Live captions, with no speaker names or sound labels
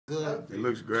good. It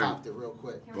looks great. Popped it real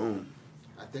quick. Boom.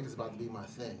 I think it's about to be my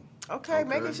thing. Okay,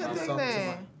 make it your thing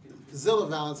then. Xilla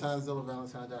Valentine,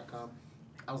 XillaValentine.com.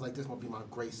 I was like, this won't be my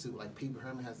gray suit. Like Pete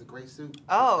Herman has the gray suit.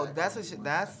 Oh, that's what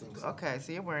that's so. Okay,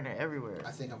 so you're wearing it everywhere.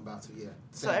 I think I'm about to, yeah.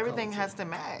 So everything has to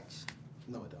match.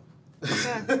 No, it don't.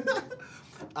 Okay.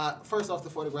 First off, the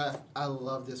photograph. I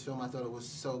love this film. I thought it was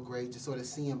so great. Just sort of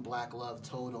seeing Black love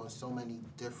told on so many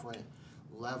different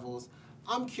levels.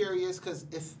 I'm curious because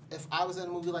if I was in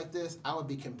a movie like this, I would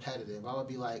be competitive. I would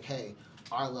be like, hey,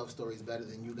 our love story is better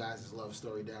than you guys' love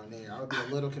story down there. I would be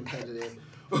a little competitive.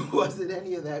 Was it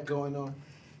any of that going on?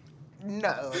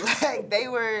 No, like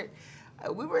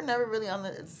we were never really on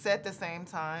the set the same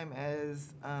time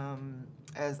as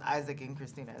Isaac and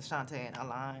Christina, as Chante and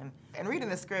Alain. And reading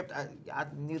the script, I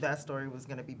knew that story was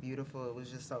gonna be beautiful. It was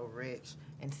just so rich.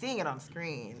 And seeing it on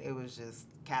screen, it was just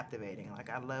captivating. Like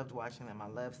I loved watching them. I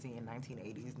loved seeing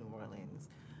 1980s New Orleans.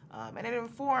 And it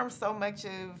informed so much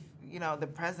of, you know, the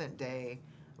present day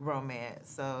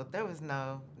romance. So there was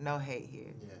no hate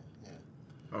here. Yeah.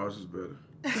 Oh, this is better.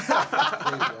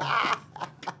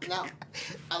 Now,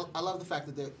 I love the fact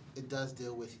that it does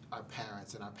deal with our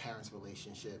parents and our parents'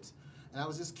 relationships. And I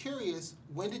was just curious,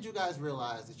 when did you guys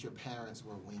realize that your parents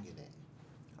were winging it?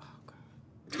 Oh,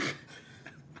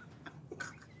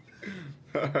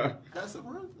 God. That's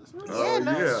real. Yeah,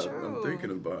 no, it's yeah, true. I'm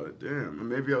thinking about it. Damn,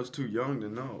 maybe I was too young to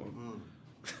know.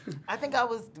 I think I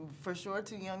was for sure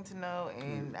too young to know,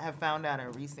 and have found out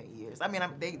in recent years. I mean,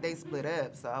 they split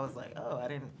up, so I was like, oh, I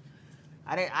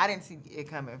didn't see it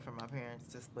coming from my parents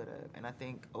to split up. And I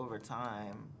think over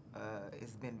time,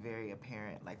 it's been very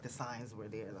apparent. Like the signs were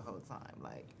there the whole time.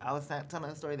 Like I was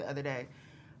telling a story the other day,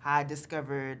 how I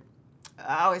discovered.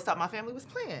 I always thought my family was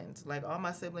planned. Like all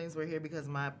my siblings were here because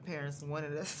my parents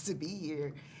wanted us to be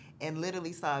here, and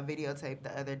literally saw a videotape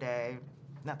the other day.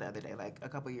 Not the other day, like a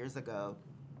couple years ago,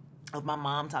 of my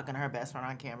mom talking to her best friend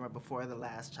on camera before the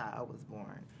last child was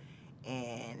born.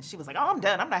 And she was like, oh, I'm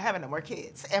done. I'm not having no more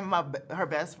kids. And her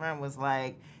best friend was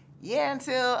like, yeah,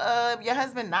 until your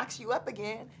husband knocks you up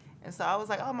again. And so I was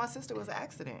like, oh, my sister was an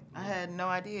accident. I had no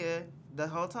idea the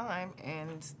whole time,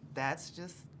 and that's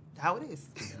just how it is.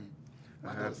 A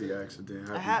happy accident,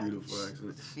 beautiful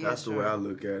accident. That's the way I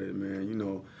look at it, man. You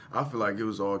know, I feel like it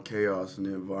was all chaos in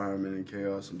the environment and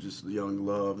chaos and just young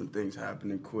love and things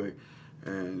happening quick.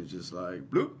 And it's just like,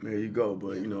 bloop, there you go.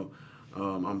 But, you know,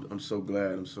 I'm so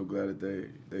glad. I'm so glad that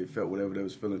they felt whatever they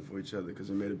was feeling for each other,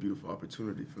 because it made a beautiful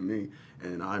opportunity for me,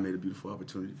 and I made a beautiful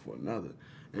opportunity for another.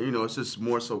 And, you know, it's just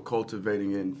more so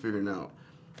cultivating it and figuring out,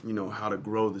 you know, how to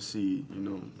grow the seed, you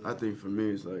know. I think for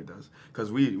me it's like that's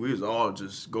because we was all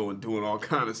just doing all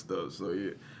kind of stuff. So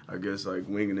yeah, I guess like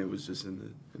winging it was just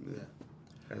in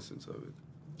the essence of it.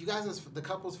 You guys, the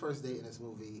couple's first date in this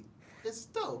movie, it's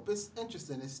dope. It's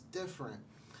interesting. It's different.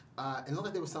 And it looked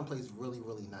like they were someplace really,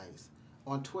 really nice.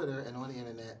 On Twitter and on the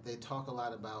internet, they talk a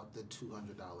lot about the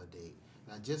 $200 date.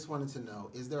 And I just wanted to know,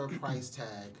 is there a price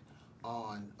tag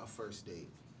on a first date?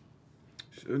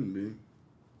 Shouldn't be.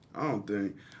 I don't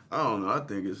know. I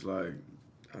think it's like,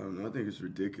 I don't know. I think it's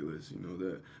ridiculous, you know,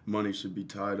 that money should be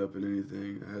tied up in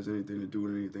anything that has anything to do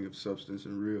with anything of substance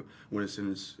and real when it's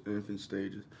in its infant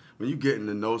stages. When you're getting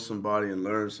to know somebody and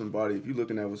learn somebody, if you're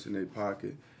looking at what's in their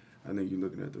pocket, I think you're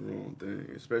looking at the wrong thing,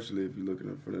 especially if you're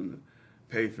looking for them to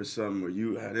pay for something or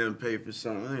you had them pay for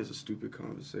something. I think it's a stupid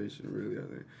conversation, really. I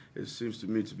think it seems to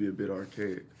me to be a bit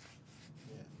archaic.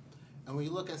 And when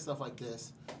you look at stuff like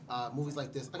this, movies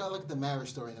like this, I gotta look at The Marriage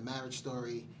Story, and The Marriage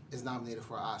Story is nominated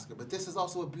for an Oscar. But this is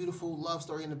also a beautiful love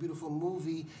story and a beautiful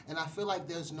movie, and I feel like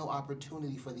there's no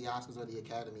opportunity for the Oscars or the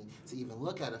Academy to even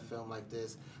look at a film like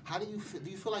this. How do you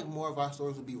feel like more of our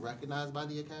stories would be recognized by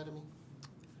the Academy?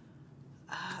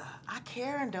 I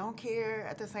care and don't care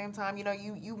at the same time. You know,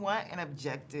 you want an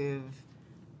objective,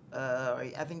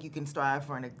 I think you can strive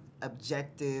for an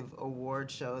objective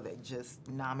award show that just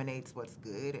nominates what's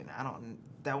good, and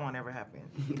that won't ever happen,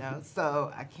 you know?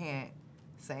 So I can't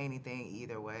say anything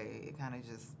either way. It kind of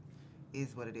just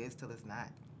is what it is till it's not.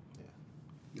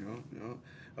 Yeah. You know,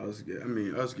 us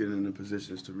getting in the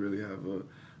positions to really have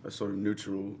a sort of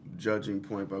neutral judging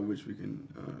point by which we can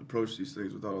approach these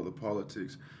things without all the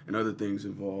politics and other things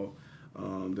involved.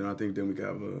 Then I think we can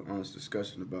have an honest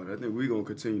discussion about it. I think we're going to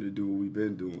continue to do what we've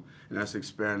been doing, and that's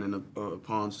expanding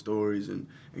upon stories and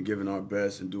giving our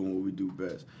best and doing what we do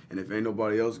best. And if ain't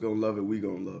nobody else going to love it, we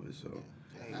going to love it. So.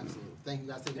 Hey, absolutely. Thank you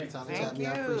guys for taking the time to chat with me.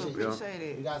 I appreciate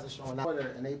it. You guys are showing up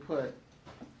Twitter, and they put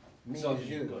me as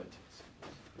you.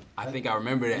 I think I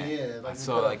remember that. Yeah, like I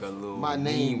saw like a little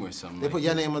meme or something. They put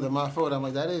your name under my photo. I'm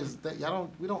like,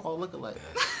 we don't all look alike.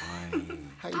 That's funny.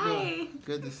 How you doing?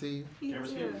 Good to see you. Camera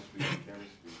speed.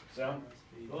 Sound?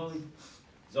 Well,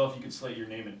 Xilla, if you could slate your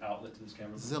name and outlet to this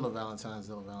camera. Xilla Valentine,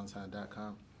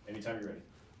 XillaValentine.com. Anytime you're ready.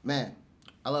 Man,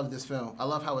 I love this film. I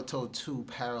love how it told two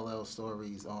parallel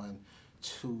stories on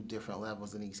two different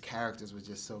levels, and these characters were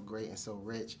just so great and so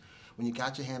rich. When you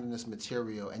got your hand on this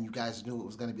material and you guys knew it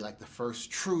was going to be like the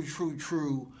first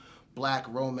true black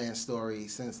romance story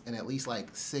since in at least like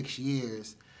 6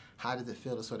 years, how did it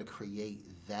feel to sort of create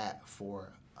that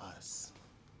for us?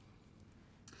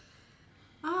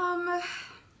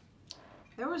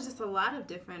 There was just a lot of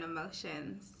different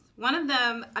emotions. One of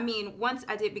them, I mean, once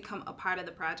I did become a part of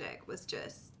the project, was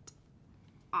just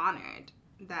honored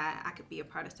that I could be a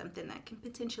part of something that can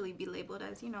potentially be labeled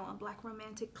as, you know, a black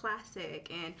romantic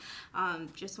classic, and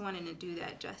just wanting to do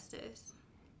that justice.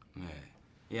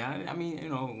 Yeah, I mean, you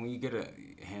know, when you get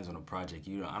hands on a project,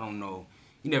 I don't know,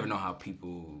 you never know how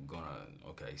people gonna,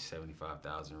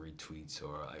 75,000 retweets,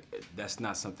 or like, that's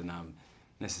not something I'm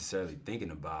necessarily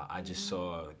thinking about. I just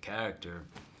saw a character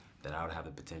that I would have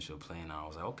the potential of playing, and I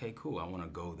was like, okay, cool, I wanna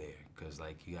go there, because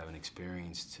like you have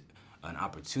an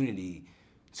opportunity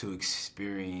to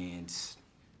experience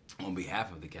on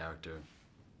behalf of the character,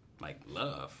 like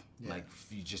love. Yeah. Like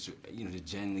you just, to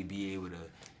genuinely be able to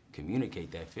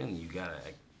communicate that feeling, you gotta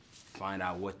find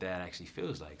out what that actually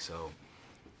feels like. So,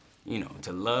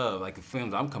 to love, like the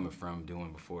films I'm coming from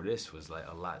doing before this was like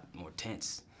a lot more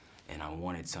tense, and I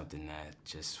wanted something that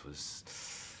just was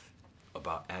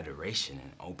about adoration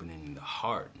and opening the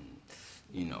heart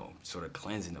and, sort of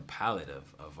cleansing the palate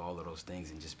of all of those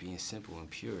things and just being simple and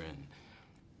pure and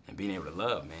being able to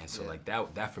love, man. So like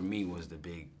that for me was the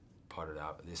big part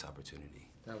of this opportunity.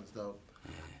 That was dope.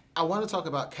 Yeah. I want to talk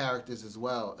about characters as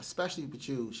well, especially with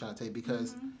you, Chante,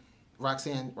 because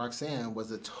Roxanne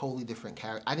was a totally different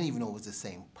character. I didn't even know it was the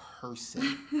same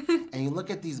person. And you look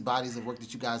at these bodies of work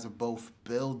that you guys are both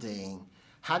building.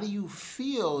 How do you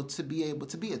feel to be able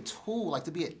to be a tool, like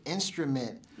to be an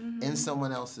instrument in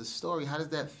someone else's story? How does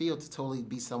that feel to totally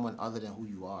be someone other than who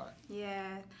you are?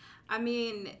 Yeah, I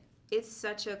mean, it's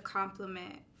such a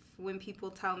compliment when people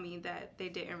tell me that they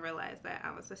didn't realize that I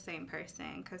was the same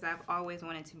person, because I've always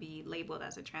wanted to be labeled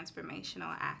as a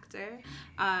transformational actor.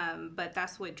 But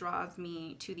that's what draws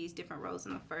me to these different roles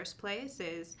in the first place,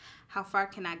 is how far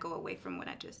can I go away from what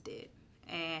I just did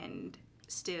and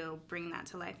still bring that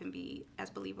to life and be as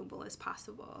believable as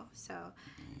possible. So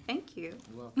thank you.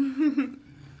 You're welcome.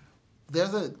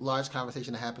 There's a large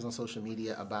conversation that happens on social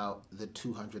media about the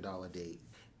 $200 date.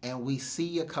 And we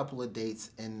see a couple of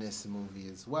dates in this movie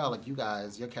as well. Like you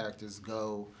guys, your characters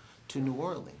go to New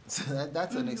Orleans.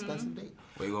 That's an expensive date.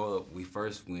 Wait, hold up. We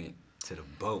first went to the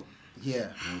boat. Yeah. You know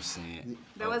what I'm saying?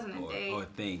 That wasn't a date. Or a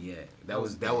thing, yeah. That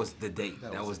was the date.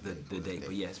 That was the date.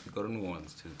 But yes, we go to New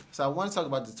Orleans too. So I want to talk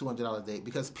about the $200 date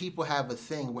because people have a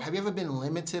thing. Have you ever been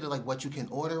limited to like what you can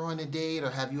order on a date,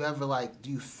 or have you ever do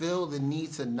you feel the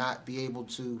need to not be able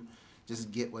to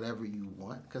just get whatever you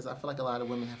want? Because I feel like a lot of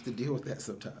women have to deal with that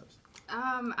sometimes.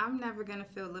 I'm never gonna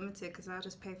feel limited because I'll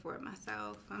just pay for it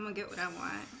myself. I'm gonna get what I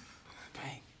want.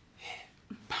 Bang,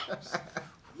 yeah, bounce.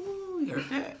 Ooh, you heard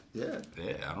that? Yeah.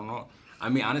 Yeah, I don't know. I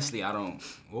mean, honestly, I don't.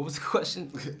 What was the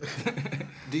question?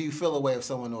 Do you feel a way if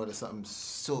someone orders something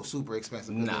so super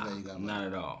expensive? Nah, not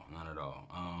at all. Not at all.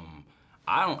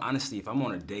 I don't honestly. If I'm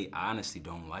on a date, I honestly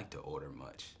don't like to order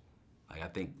much. Like I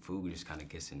think food just kind of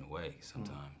gets in the way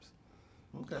sometimes.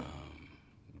 Okay.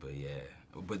 But yeah,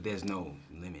 but there's no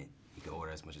limit. You can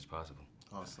order as much as possible.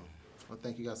 Awesome. Well,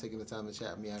 thank you guys for taking the time to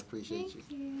chat with me. I appreciate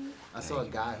Thank you. I saw a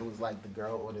guy who was like the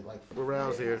girl ordered like. Lil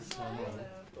Rel's here.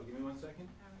 Oh, give me 1 second.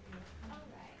 All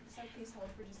right. So please hold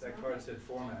for just a That moment. card said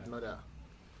format. No doubt.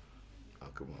 Oh,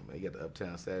 come on, man. You got the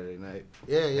Uptown Saturday night.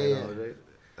 Yeah. Right.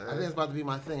 I think it's about to be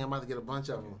my thing. I'm about to get a bunch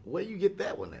of them. Where you get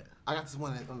that one at? I got this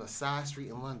one on the side street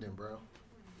in London, bro.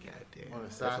 God damn. On the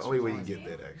That's side the only way street. you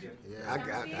get that, actually.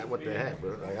 Yeah. I want that hat,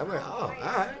 bro. Like, I'm like, oh, all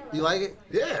right. You like it?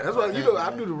 Yeah, that's why, I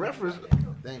knew the reference.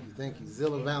 Thank you.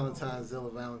 Xilla Valentine,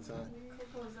 Xilla Valentine.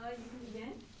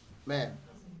 Man.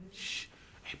 Shh.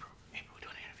 Hey, bro, we're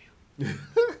doing an interview.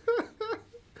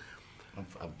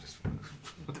 I'm just...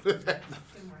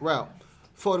 Rel,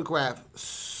 Photograph.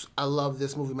 I love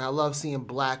this movie, man. I love seeing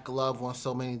black love on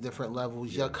so many different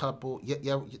levels. Your couple,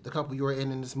 the couple you were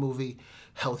in this movie,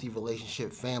 healthy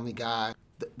relationship, family guy.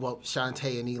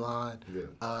 Chante and Elon,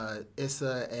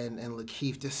 Issa and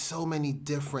Lakeith. There's so many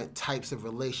different types of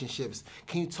relationships.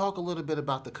 Can you talk a little bit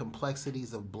about the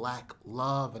complexities of black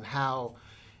love and how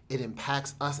it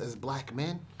impacts us as black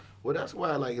men? Well, that's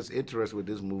why it's interesting with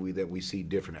this movie that we see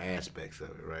different aspects of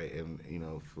it, right? And,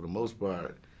 for the most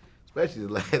part, especially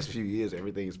the last few years,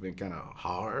 everything has been kind of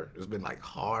hard. It's been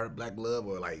hard black love,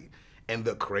 or and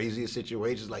the craziest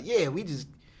situations.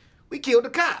 We we killed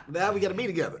the cop. Now we got to be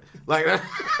together. Like,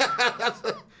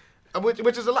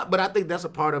 which is a lot. But I think that's a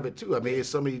part of it, too. I mean, it's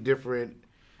so many different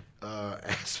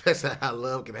aspects of how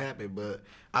love can happen. But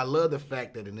I love the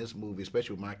fact that in this movie,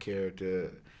 especially with my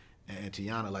character and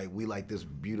Tiana, like, we like this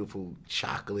beautiful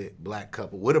chocolate black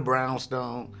couple with a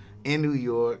brownstone in New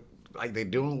York. Like, they're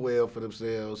doing well for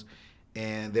themselves,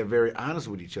 and they're very honest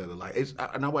with each other. Like,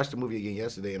 and I watched the movie again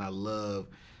yesterday, and I love.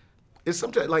 It's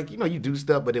sometimes like, you know, you do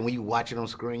stuff, but then when you watch it on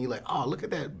screen, you're like, oh, look at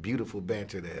that beautiful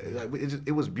banter there. Like,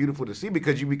 it was beautiful to see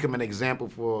because you become an example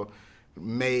for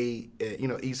May, you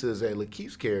know, Issa's and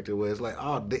Lakeith's character, where it's like,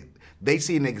 oh, they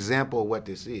see an example of what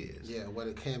this is. Yeah, what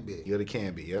it can be. Yeah, it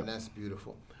can be. Yeah, and that's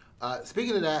beautiful.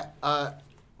 Speaking of that,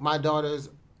 my daughter's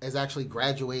is actually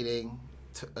graduating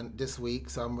this week,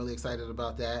 so I'm really excited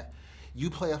about that. You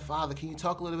play a father. Can you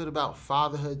talk a little bit about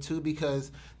fatherhood too?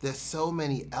 Because there's so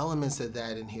many elements of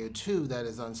that in here too that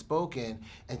is unspoken,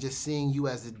 and just seeing you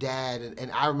as a dad.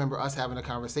 And I remember us having a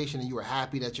conversation, and you were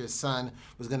happy that your son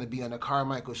was going to be on the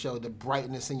Carmichael show. The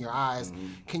brightness in your eyes. Mm-hmm.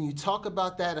 Can you talk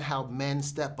about that and how men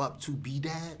step up to be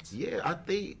dads? Yeah, I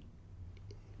think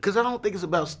because I don't think it's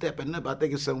about stepping up. I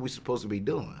think it's something we're supposed to be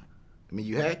doing. I mean,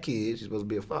 you had kids, you're supposed to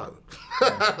be a father.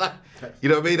 You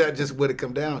know what I mean? That's just what it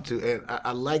come down to. And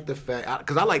I like the fact,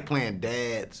 because I like playing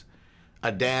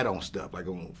a dad on stuff, like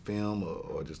on film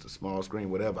or just a small screen,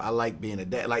 whatever. I like being a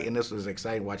dad. Like, and this was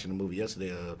exciting watching the movie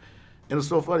yesterday. And it's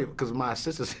so funny, because my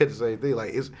sister said the same thing.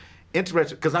 Like, it's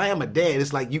interesting, because I am a dad.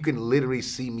 It's like you can literally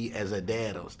see me as a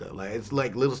dad on stuff. Like, it's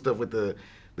like little stuff with the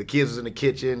kids is in the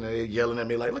kitchen, they're yelling at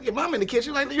me like, "Look at mom in the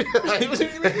kitchen!" Like,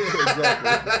 exactly.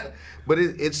 But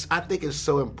I think it's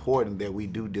so important that we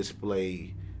do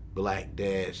display black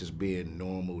dads just being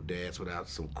normal dads without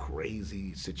some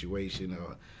crazy situation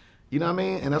or, you know what I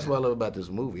mean? And that's what I love about this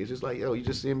movie. It's just like, yo, you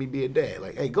just seeing me be a dad.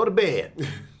 Like, hey, go to bed.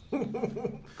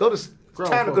 Time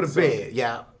to go to bed.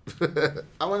 Yeah.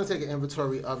 I want to take an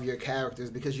inventory of your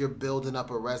characters because you're building up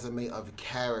a resume of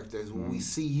characters. Mm-hmm. We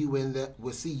see you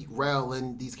we see Rel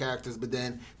in these characters, but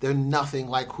then they're nothing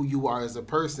like who you are as a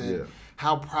person. Yeah.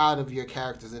 How proud of your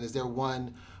characters, and is there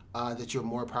one that you're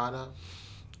more proud of?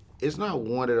 It's not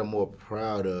one that I'm more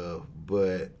proud of,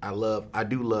 but I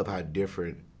do love how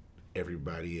different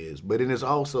everybody is. But then there's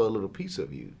also a little piece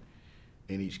of you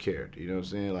in each character. You know what I'm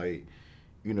saying? Like,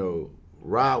 you know,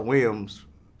 Rod Williams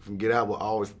from Get Out will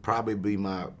always probably be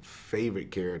my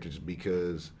favorite character just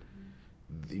because,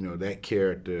 you know, that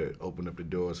character opened up the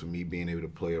doors for me being able to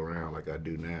play around like I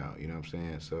do now. You know what I'm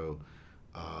saying? So,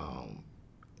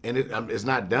 and it's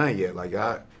not done yet. Like,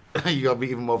 you're going to be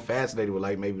even more fascinated with,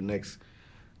 like, maybe the next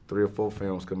 3 or 4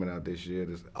 films coming out this year.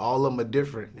 All of them are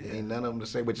different. Yeah. Ain't none of them the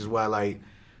same, which is why, like,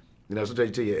 you know, sometimes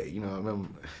you tell you, you know, I remember,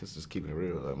 it's just keeping it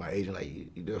real. My agent, like,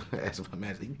 you know, asking my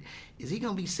manager, is he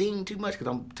going to be seen too much? Because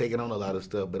I'm taking on a lot of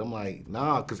stuff. But I'm like,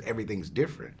 nah, because everything's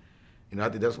different. You know, I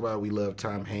think that's why we love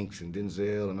Tom Hanks and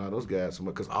Denzel and all those guys so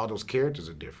much, because all those characters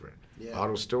are different. Yeah. All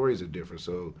those stories are different.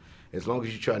 So as long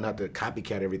as you try not to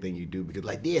copycat everything you do, because,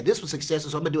 like, yeah, this was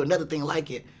successful, so I'm going to do another thing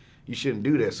like it, you shouldn't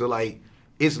do that. So, like,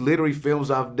 it's literally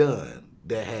films I've done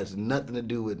that has nothing to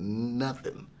do with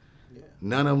nothing. Yeah.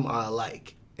 None of them are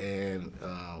alike. And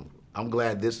I'm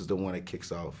glad this is the one that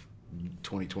kicks off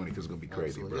 2020 because it's going to be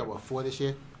crazy, Absolutely. Bro. You got, 4 this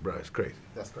year? Bro, it's crazy.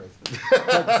 That's crazy.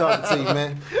 Talking to you,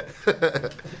 man. Well,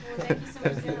 thank you so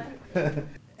much, Xilla.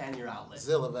 And your outlet.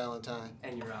 Xilla Valentine.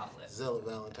 And your outlet. Xilla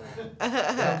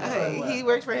Valentine. He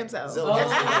works for himself.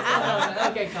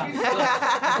 Okay, come.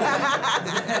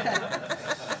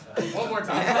 One more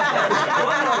time.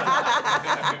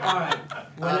 All right.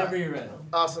 Whenever you're ready.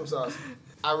 Awesome sauce.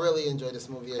 I really enjoyed this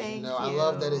movie, as Thank you know. I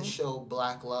love that it showed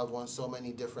black love on so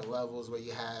many different levels, where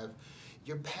you have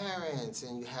your parents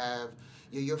and you have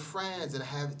your friends and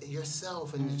have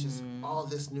yourself, and it's just all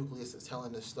this nucleus is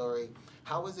telling the story.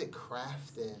 How is it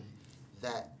crafting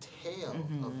that tale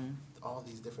of all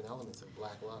these different elements of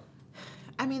black love?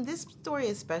 I mean, this story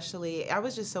especially, I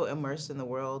was just so immersed in the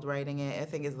world writing it. I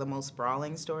think it's the most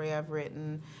sprawling story I've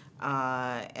written.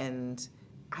 And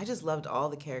I just loved all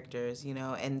the characters, you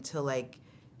know, and to, like,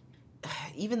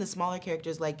 even the smaller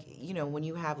characters, like, you know, when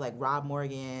you have, like, Rob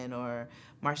Morgan or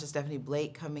Marsha Stephanie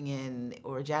Blake coming in,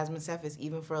 or Jasmine Cephas,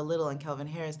 even for a little, and Kelvin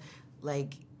Harris,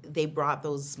 like, they brought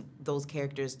those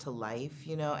characters to life,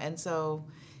 you know? And so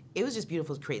it was just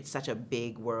beautiful to create such a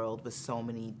big world with so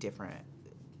many different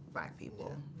black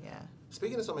people. Yeah.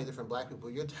 Speaking of so many different black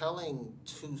people, you're telling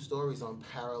 2 stories on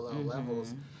parallel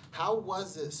levels. How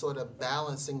was it sort of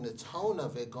balancing the tone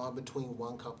of it, going between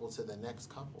one couple to the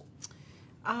next couple?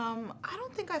 I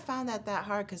don't think I found that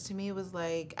hard, because to me it was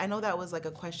like, I know that was like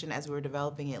a question as we were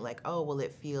developing it, like, oh, will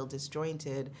it feel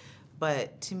disjointed?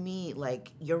 But to me,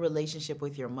 like, your relationship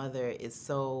with your mother is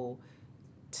so,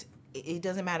 it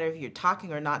doesn't matter if you're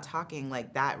talking or not talking,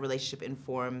 like, that relationship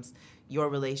informs your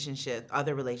relationship,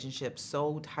 other relationships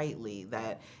so tightly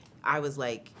that I was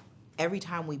like, every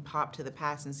time we pop to the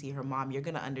past and see her mom, you're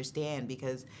gonna understand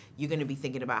because you're gonna be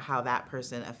thinking about how that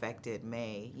person affected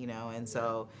May, you know? And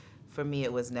so for me,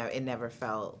 it never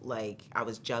felt like I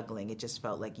was juggling. It just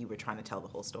felt like you were trying to tell the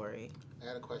whole story. I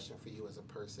got a question for you as a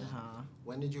person.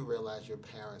 When did you realize your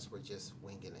parents were just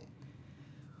winging it?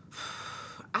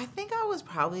 I think I was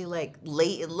probably like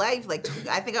late in life. Like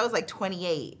I think I was like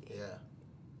 28. Yeah.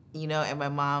 You know, and my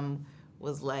mom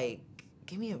was like,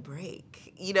 give me a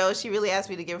break. You know, she really asked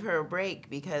me to give her a break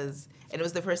because, and it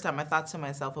was the first time I thought to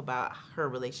myself about her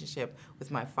relationship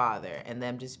with my father and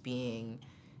them just being,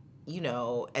 you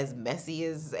know, as messy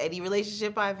as any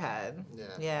relationship I've had. Yeah.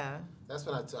 Yeah. That's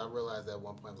when I realized at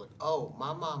one point, I was like, oh,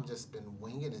 my mom just been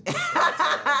winging it. Because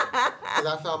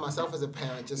I found myself as a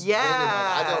parent just winging it.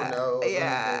 Like, I don't know.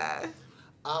 Yeah.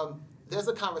 There's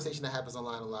a conversation that happens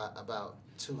online a lot about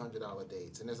 $200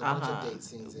 dates, and there's a bunch of date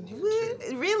scenes in here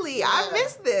too. Really? Yeah. I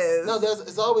missed this. No,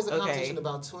 it's always a conversation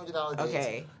about $200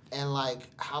 dates and like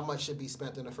how much should be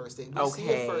spent on the first date. We see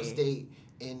a first date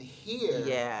in here.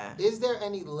 Yeah. Is there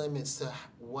any limits to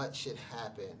what should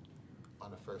happen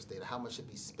on a first date? How much should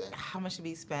be spent? How much should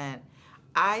be spent?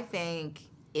 I think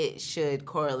it should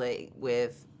correspond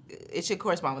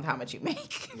with how much you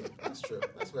make. Yeah, that's true.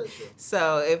 That's very true.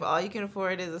 So if all you can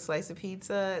afford is a slice of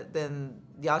pizza, then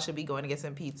y'all should be going to get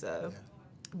some pizza. Yeah.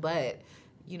 But,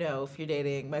 you know, if you're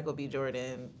dating Michael B.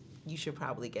 Jordan, you should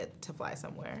probably get to fly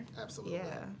somewhere. Absolutely.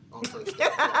 Yeah. On first date.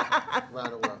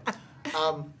 Around the world.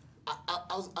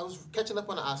 I was catching up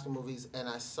on the Oscar movies, and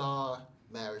I saw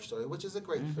Marriage Story, which is a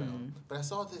great film. But I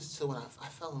saw this too, and I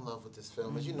fell in love with this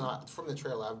film. As you know, from the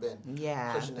trailer, I've been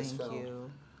pushing this film.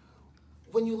 You.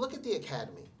 When you look at the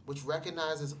Academy, which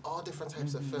recognizes all different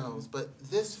types of films, but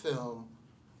this film,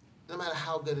 no matter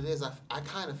how good it is, I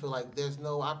kind of feel like there's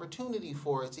no opportunity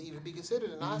for it to even be considered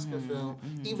an Oscar film,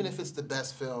 even if it's the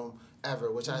best film ever,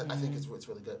 which I think it's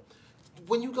really good.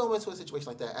 When you go into a situation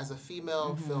like that, as a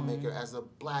female filmmaker, as a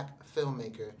black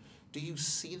filmmaker, do you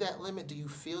see that limit? Do you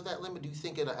feel that limit? Do you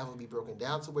think it'll ever be broken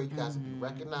down to where you guys will be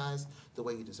recognized the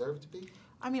way you deserve it to be?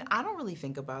 I mean, I don't really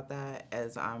think about that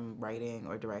as I'm writing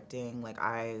or directing. Like,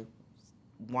 I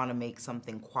want to make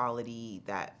something quality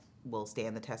that will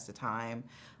stand the test of time.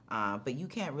 But you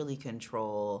can't really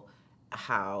control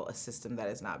how a system that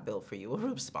is not built for you will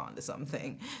respond to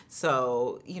something.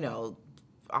 So, you know,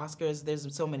 Oscars,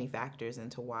 there's so many factors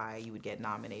into why you would get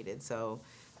nominated. So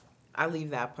I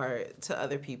leave that part to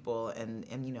other people and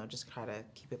you know, just try to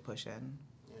keep it pushing.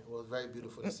 Well, it's very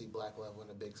beautiful to see Black Love on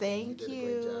the big screen. Thank you. You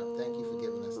did a great job. Thank you for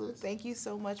giving us this. Thank you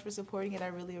so much for supporting it. I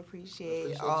really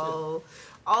appreciate all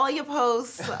your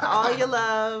posts, all your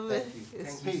love. Thank you.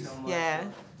 Thank you so much. Yeah.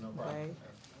 No problem. Bye.